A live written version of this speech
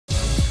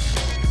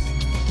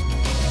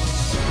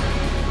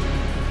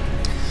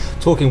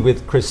talking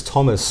with Chris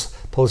Thomas,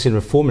 Policy and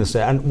Reform Minister,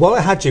 and while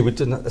I had you, we've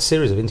done a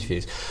series of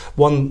interviews.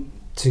 One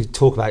to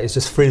talk about is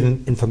just freedom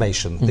of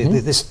information.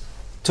 This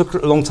took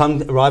a long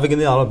time arriving in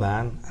the Isle of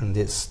Man, and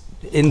it's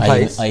in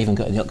place. I even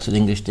got the Oxford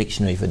English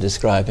Dictionary for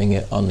describing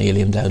it on the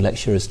Iliam Dale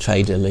lecture as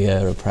trade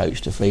d'allieur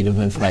approach to freedom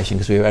of information,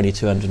 because we were only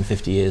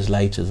 250 years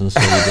later than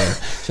Sweden.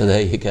 So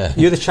there you go.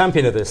 You're the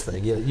champion of this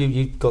thing.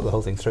 You got the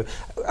whole thing through.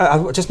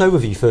 Just an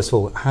overview, first of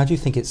all. How do you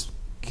think it's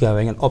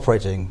going and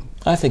operating?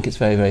 I think it's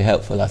very, very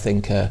helpful. I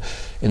think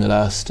in the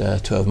last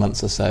 12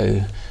 months or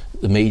so,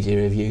 the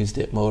media have used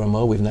it more and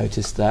more. We've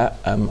noticed that.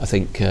 I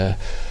think at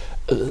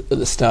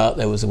the start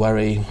there was a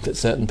worry that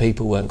certain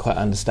people weren't quite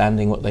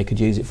understanding what they could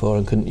use it for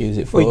and couldn't use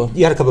it for. Well,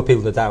 you had a couple of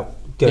people that doubt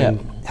going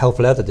hell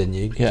for leather, didn't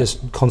you? Yeah.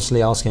 Just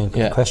constantly asking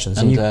questions.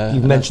 And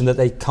you mentioned that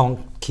they can't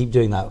keep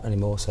doing that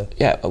anymore. So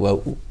yeah,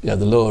 well, the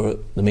law,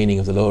 the meaning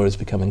of the law is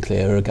becoming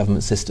clearer.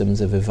 Government systems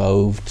have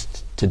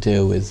evolved to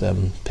deal with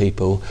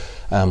people.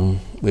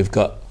 We've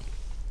got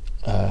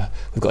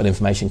an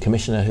information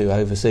commissioner who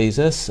oversees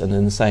us, and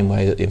in the same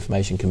way that the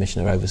information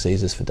commissioner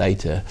oversees us for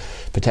data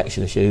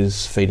protection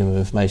issues, freedom of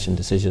information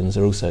decisions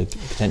are also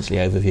potentially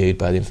overviewed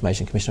by the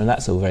information commissioner, and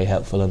that's all very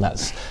helpful, and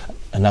that's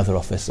another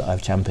office that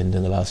I've championed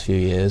in the last few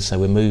years. So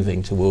we're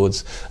moving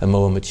towards a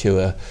more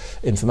mature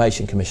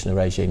information commissioner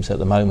regime. So at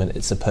the moment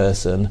it's a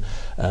person.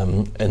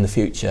 In the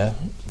future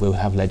we'll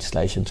have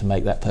legislation to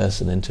make that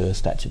person into a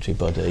statutory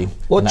body.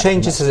 What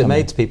changes has it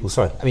made to people?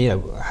 Sorry, I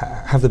mean,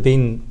 have there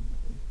been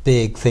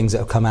big things that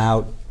have come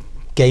out,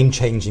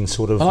 game-changing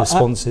sort of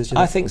responses?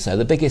 I think so.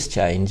 The biggest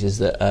change is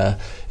that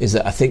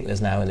I think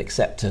there's now an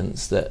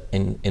acceptance that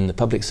in the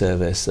public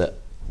service that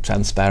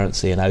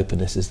transparency and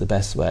openness is the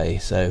best way.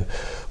 So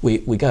we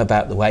go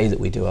about the way that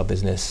we do our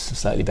business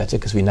slightly better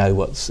because we know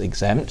what's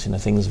exempt.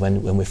 Things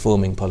when we're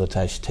forming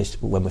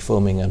when we're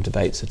forming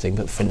debates of things.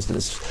 But for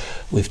instance,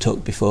 we've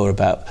talked before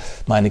about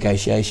my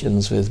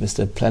negotiations with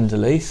Mr.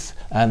 Plenderleith,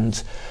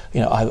 and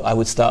I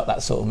would start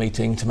that sort of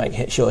meeting to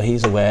make sure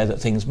he's aware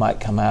that things might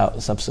come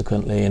out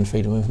subsequently in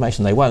freedom of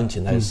information. They won't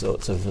in those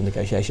sorts of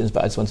negotiations,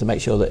 but I just want to make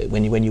sure that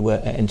when you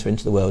enter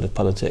into the world of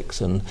politics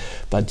and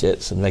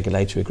budgets and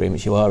regulatory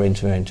agreements, you are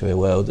entering into a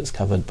world that's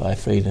covered by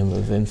freedom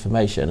of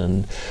information,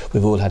 and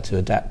we've all had to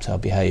adapt our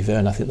behaviour,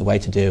 and I think the way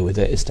to deal with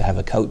it is to have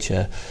a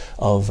culture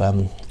of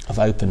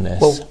openness.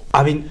 Well,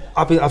 I mean,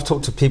 I've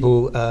talked to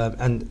people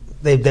and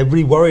they're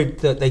really worried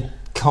that they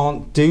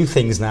can't do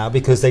things now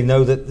because they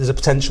know that there's a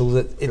potential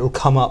that it'll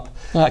come up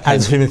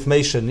as freedom of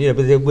information,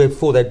 but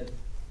before they'd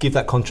give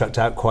that contract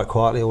out quite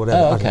quietly or whatever.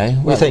 Oh, okay.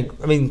 Well,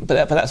 I mean,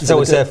 but that's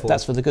what it's there for.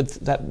 That's for the good.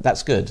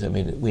 That's good. I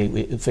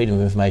mean, freedom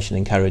of information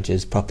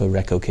encourages proper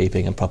record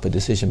keeping and proper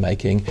decision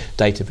making.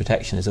 Data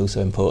protection is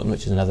also important,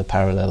 which is another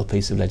parallel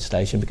piece of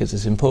legislation, because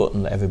it's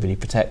important that everybody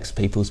protects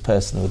people's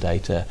personal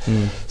data.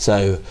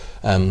 So,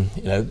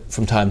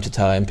 from time to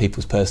time,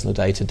 people's personal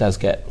data does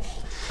get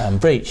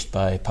breached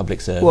by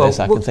public service.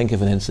 I can think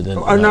of an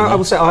incident. I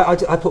will say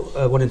I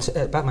put one into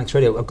Batmanx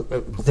Radio.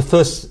 The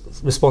first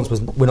response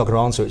was, "We're not going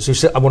to answer it."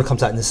 So I want to come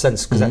to that in this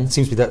sense, because that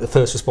seems to be that the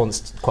first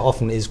response quite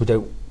often is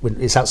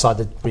it's outside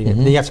the remit.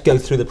 Then you have to go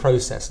through the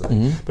process. But I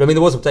mean,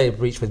 there was a data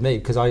breach with me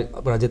because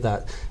when I did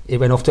that, it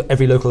went off to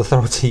every local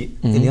authority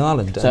in the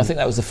island. So I think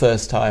that was the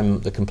first time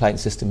the complaint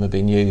system had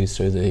been used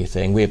through the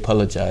thing. We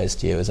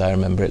apologised to you, as I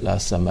remember it,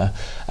 last summer,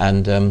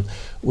 and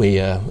we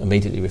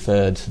immediately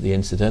referred the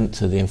incident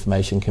to the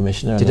information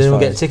commissioner. Did anyone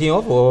get ticking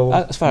off? Or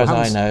as far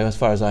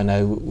as I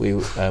know, we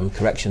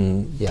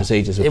correction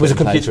procedures were put in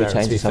place. We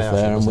changed the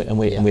software, and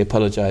we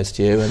apologised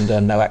to you,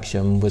 and no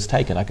action was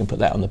taken. I can put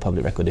that on the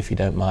public record if you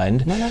don't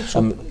mind. No,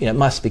 sure. It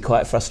must be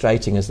quite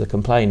frustrating as the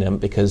complainant,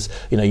 because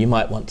you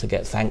might want to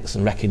get thanks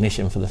and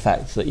recognition for the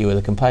fact that you were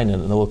the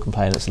complainant, and all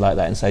complainants are like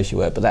that in social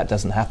work, but that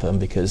doesn't happen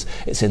because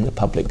it's in the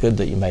public good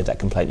that you made that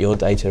complaint. Your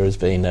data has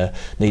been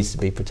needs to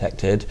be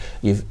protected.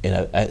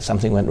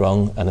 Something went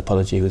wrong, an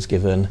apology was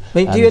given. I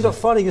mean, do you end up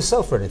fining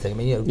yourself for anything? I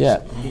mean,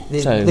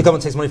 the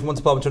government takes money from one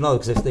department to another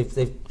because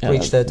they've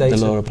breached their data.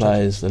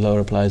 The law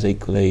applies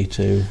equally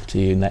to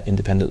you,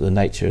 independent of the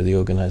nature of the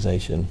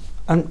organisation.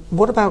 And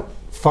what about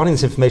finding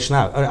this information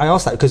out? I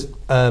asked that because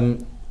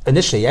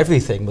initially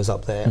everything was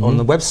up there on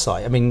the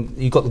website. I mean,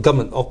 you've got the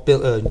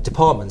government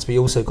departments, but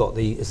you also got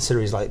the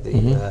series like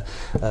the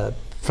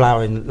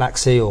Flower in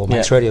Laxey or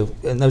Max Radio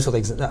and those sort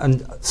of things,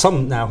 and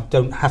some now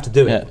don't have to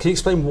do it. Can you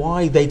explain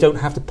why they don't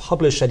have to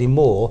publish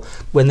anymore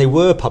when they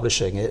were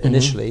publishing it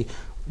initially?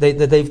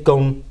 They've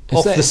gone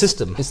off the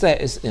system.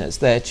 It's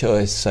their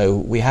choice. So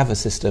we have a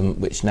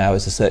system which now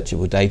is a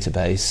searchable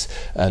database,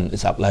 and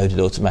it's uploaded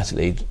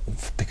automatically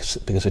because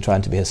we're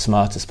trying to be as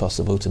smart as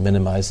possible to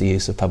minimise the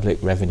use of public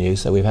revenue.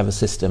 So we have a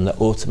system that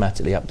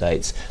automatically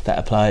updates, that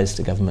applies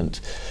to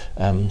government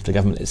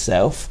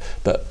itself.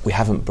 But we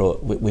haven't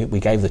we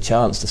gave the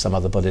chance to some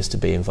other bodies to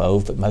be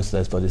involved, but most of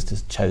those bodies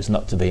just chose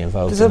not to be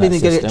involved. Does that mean they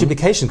get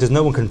duplication because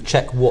no one can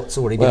check what's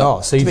already been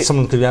asked? So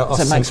someone could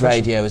ask. So Max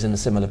Radio is in a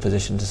similar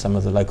position to some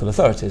of the local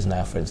authorities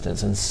now, for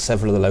instance, and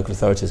several of the local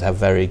authorities have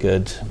very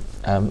good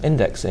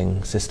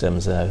indexing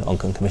systems.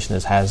 Oncom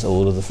Commissioners has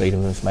all of the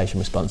freedom of information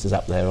responses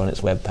up there on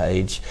its web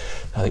page.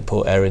 I think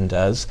Port Erin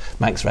does.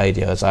 Manx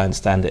Radio, as I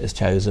understand it, has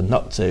chosen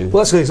not to.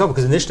 Well, that's a good example,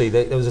 because initially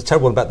there was a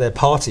terrible one about their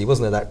party,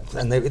 wasn't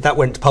there? That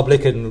went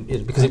public, and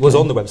because it was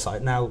on the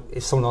website. Now,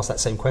 if someone asked that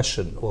same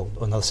question, or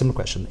another similar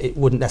question, it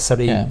wouldn't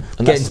necessarily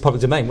get into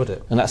public domain, would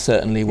it? And that's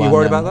certainly one. Are you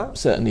worried about that?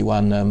 Certainly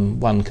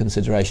one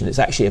consideration. It's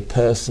actually a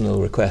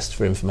personal request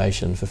for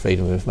information, for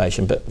freedom of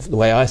information. But the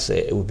way I see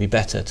it, it would be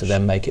better to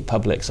then make it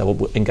public. So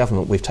in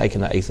government, we've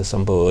taken that ethos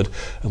on board,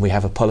 and we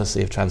have a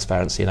policy of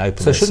transparency and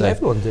openness. So shouldn't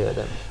everyone do it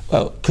then?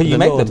 Well, can you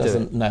make them do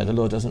it? No, the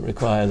law doesn't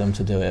require them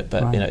to do it,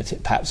 but Right.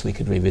 Perhaps we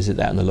could revisit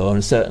that in the law,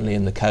 and certainly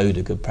in the code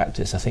of good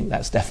practice. I think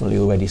that's definitely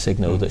already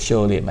signalled that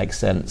surely it makes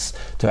sense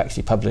to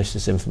actually publish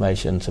this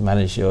information to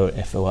manage your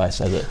FOI,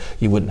 so that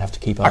you wouldn't have to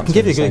keep answering. I can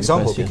give you a good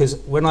example, question. because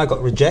when I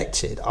got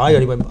rejected,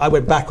 I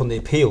went back on the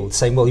appeal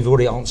saying, well, you've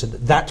already answered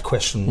that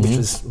question, which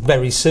was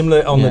very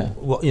similar on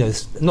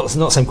it's not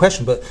the same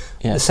question, but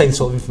the same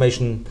sort of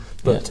information.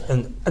 But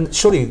and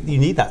surely you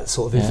need that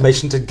sort of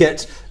information to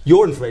get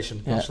your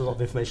information. A lot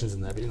of information's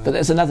in there. But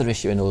there's another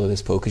issue in all of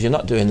this, Paul, because you're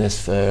not doing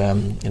this for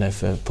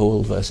for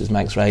Paul versus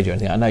Manx Radio or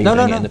anything. I know you're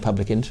doing it in the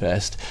public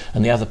interest,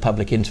 and the other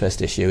public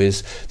interest issue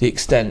is the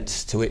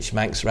extent to which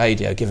Manx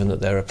Radio, given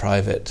that there are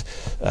private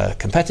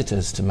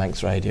competitors to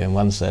Manx Radio in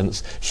one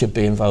sense, should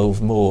be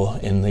involved more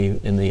in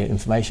the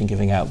information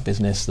giving out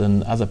business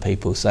than other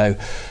people. So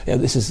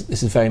this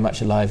is very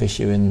much a live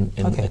issue in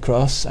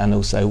across, and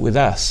also with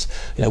us.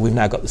 We've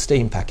now got the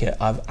Steam packet.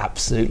 I've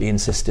absolutely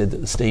insisted that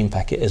the Steam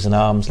packet is an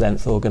arm's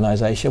length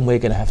organisation. We're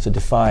going to have to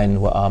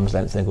define what arm's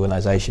length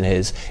organisation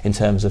is in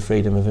terms of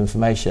freedom of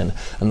information,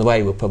 and the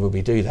way we'll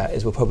probably do that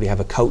is we'll probably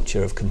have a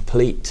culture of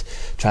complete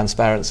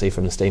transparency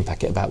from the Steam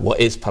packet about what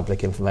is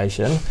public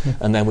information,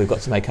 and then we've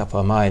got to make up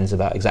our minds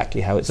about exactly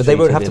how it's. But they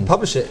won't have to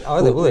publish it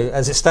either, will they,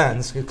 as it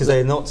stands, because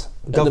they're not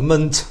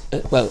government.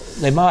 Well,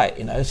 they might,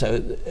 So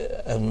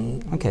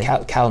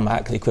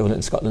CalMac, the equivalent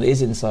in Scotland,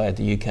 is inside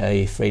the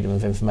UK freedom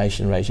of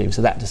information regime,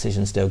 so that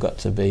decision's still got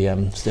to be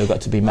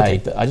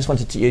made. But I just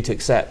wanted you to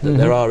accept that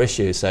there are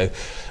issues. So,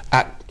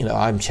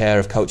 I'm chair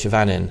of Culture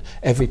Vannin.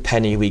 Every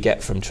penny we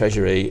get from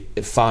Treasury,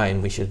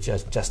 fine, we should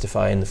just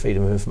justify in the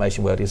freedom of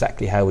information world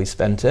exactly how we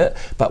spent it.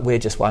 But we're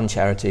just one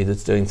charity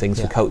that's doing things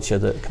for culture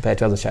that compared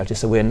to other charities.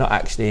 So we're not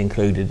actually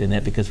included in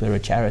it because we're a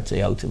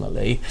charity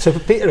ultimately. So for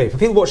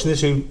people watching this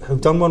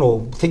who've done one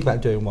or think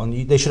about doing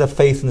one, they should have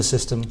faith in the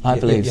system. I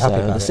believe so.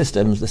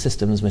 The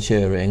system's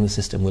maturing. The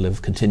system will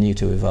have continued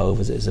to evolve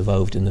as it has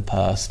evolved in the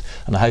past,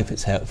 and I hope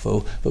it's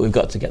helpful. But we've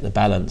got to get the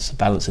balance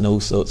in all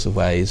sorts of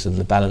ways, and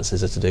the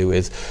balances are to do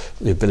with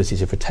the ability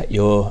to protect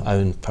your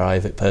own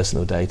private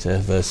personal data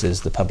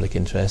versus the public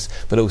interest,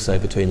 but also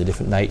between the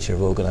different nature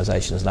of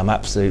organisations. And I'm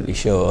absolutely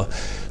sure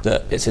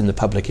that it's in the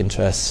public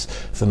interests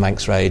for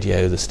Manx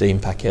Radio, the Steam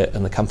packet,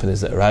 and the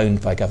companies that are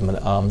owned by government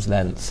at arm's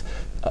length,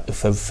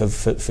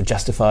 for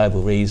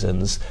justifiable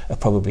reasons, are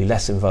probably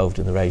less involved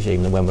in the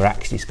regime than when we're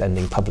actually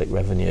spending public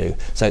revenue.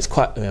 So it's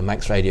quite,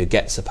 Manx Radio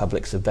gets a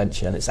public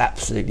subvention, and it's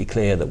absolutely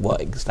clear that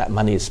what that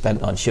money is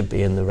spent on should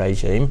be in the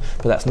regime,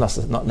 but that's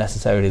not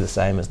necessarily the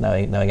same as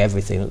knowing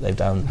everything that they've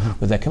done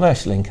with their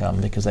commercial income,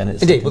 because then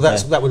it's... Indeed, well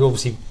that would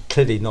obviously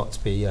clearly not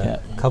be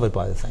covered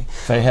by the thing.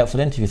 Very helpful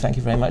interview, thank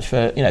you very much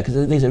for,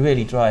 because these are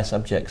really dry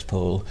subjects,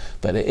 Paul,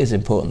 but it is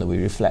important that we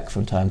reflect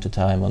from time to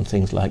time on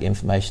things like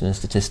information and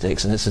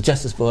statistics, and it's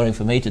just as boring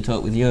for me to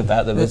talk with you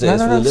about them as it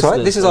is for the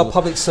listeners. This is our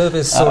public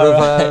service sort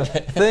of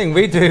thing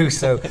we do,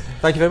 so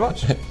thank you very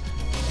much.